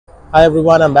Hi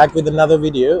everyone, I'm back with another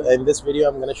video. In this video,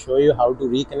 I'm going to show you how to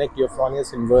reconnect your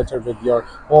Fronius inverter with your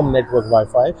home network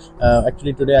Wi-Fi.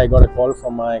 Actually, today I got a call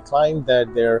from my client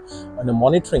that they're on a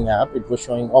monitoring app. It was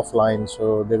showing offline,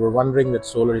 so they were wondering that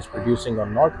solar is producing or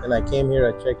not. And I came here,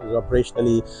 I checked, it's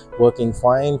operationally working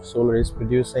fine. Solar is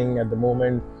producing at the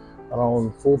moment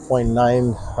around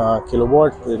 4.9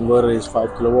 kilowatt. The inverter is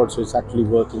 5 kilowatts, so it's actually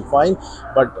working fine.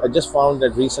 But I just found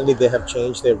that recently they have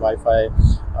changed their Wi-Fi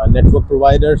network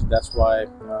providers. That's why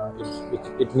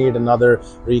it need another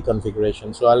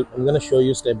reconfiguration. So I'm going to show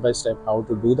you step by step how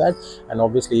to do that. And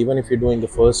obviously, even if you're doing the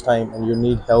first time and you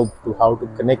need help to how to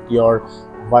connect your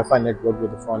Wi-Fi network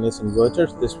with the Fronius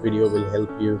inverters, this video will help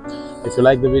you. If you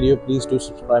like the video, please do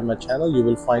subscribe my channel. You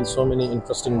will find so many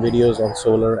interesting videos on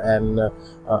solar and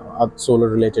solar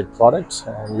related products,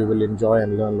 and you will enjoy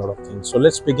and learn a lot of things. So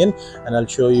let's begin, and I'll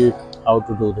show you how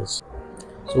to do this.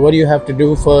 So what you have to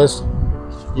do first,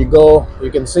 you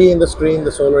can see in the screen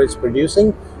the solar is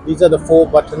producing. These are the 4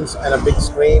 buttons and a big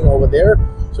screen over there.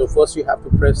 So first you have to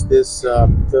press this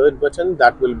third button.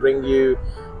 That will bring you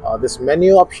this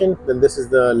menu option. Then this is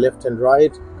the left and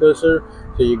right cursor.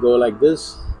 So you go like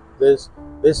this,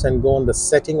 and go on the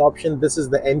setting option. This is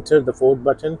the enter, the 4th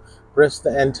button. Press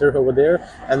the enter over there,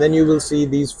 and then you will see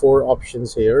these 4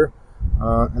 options here.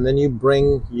 And then you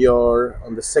bring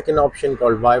on the second option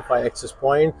called Wi-Fi access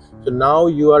point. So now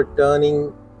you are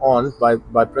turning on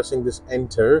by pressing this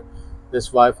enter, this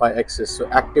Wi-Fi access. So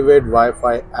activate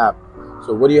Wi-Fi app.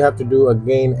 So what do you have to do?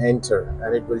 Again, enter,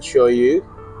 and it will show you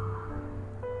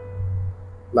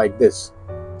like this.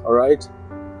 All right,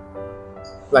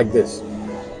 like this.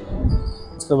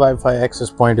 The Wi-Fi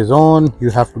access point is on. You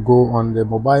have to go on the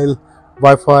mobile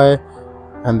Wi-Fi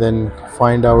and then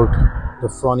find out the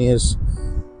Fronius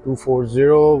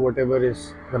 240, whatever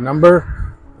is the number.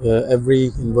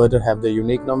 Every inverter have the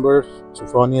unique number. So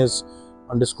Fronius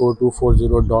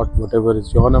 _240 dot whatever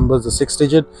is your numbers, the 6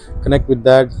 digit. Connect with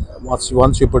that.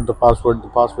 Once you put the password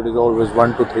is always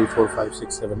 1 2 3 4 5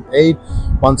 6 7 8.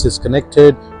 Once it's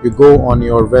connected, you go on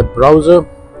your web browser,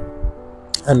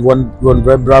 and one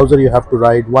web browser you have to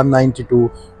write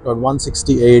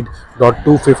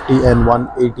 192.168.250 and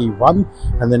 181,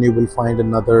 and then you will find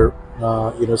another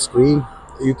screen.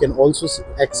 You can also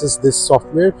access this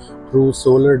software through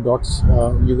solar dots.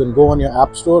 You can go on your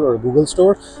app store or Google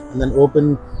store and then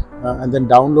open and then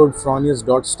download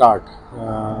Fronius.start,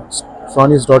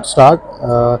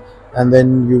 and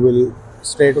then you will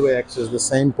straight away access the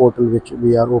same portal which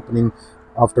we are opening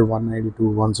after 192,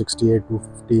 168,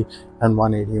 250 and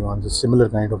 181. It's a similar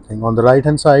kind of thing. On the right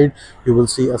hand side you will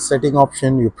see a setting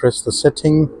option. You press the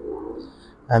setting,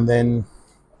 and then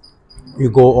you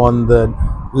go on the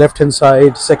left hand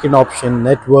side, second option,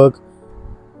 network.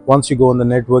 Once you go on the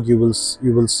network, you will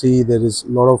see there is a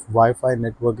lot of Wi-Fi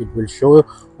network. It will show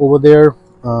over there.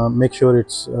 Make sure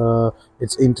it's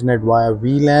internet via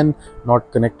VLAN, not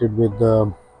connected with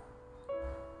the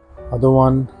other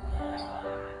one.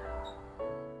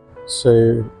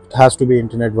 So it has to be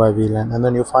internet via VLAN, and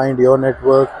then you find your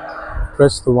network.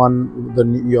 Press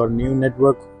your new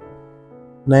network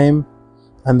name,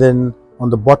 and then on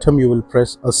the bottom you will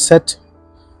press a set.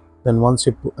 Then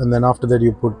after that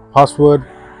you put password.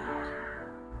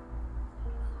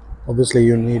 Obviously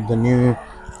you need the new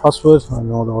password. I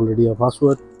know already a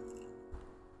password.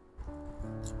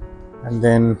 And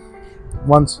then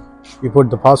once you put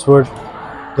the password,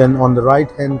 then on the right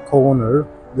hand corner,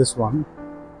 this one,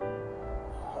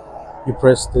 you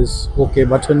press this OK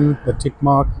button, the tick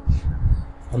mark,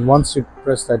 and once you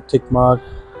press that tick mark,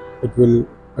 it will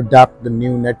adapt the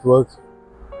new network,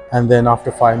 and then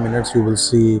after 5 minutes you will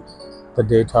see the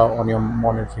data on your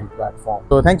monitoring platform.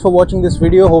 So thanks for watching this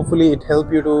video. Hopefully it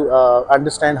helped you to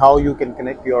understand how you can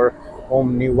connect your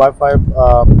home new Wi-Fi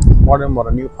modem or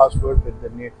a new password with the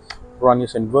new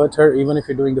Fronius inverter. Even if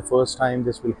you're doing the first time,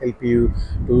 this will help you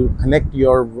to connect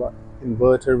your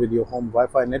inverter with your home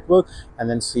Wi-Fi network, and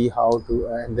then see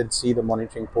the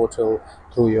monitoring portal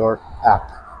through your app.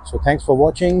 So thanks for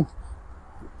watching.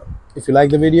 If you like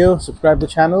the video, subscribe the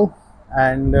channel,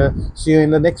 and see you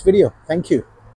in the next video. Thank you.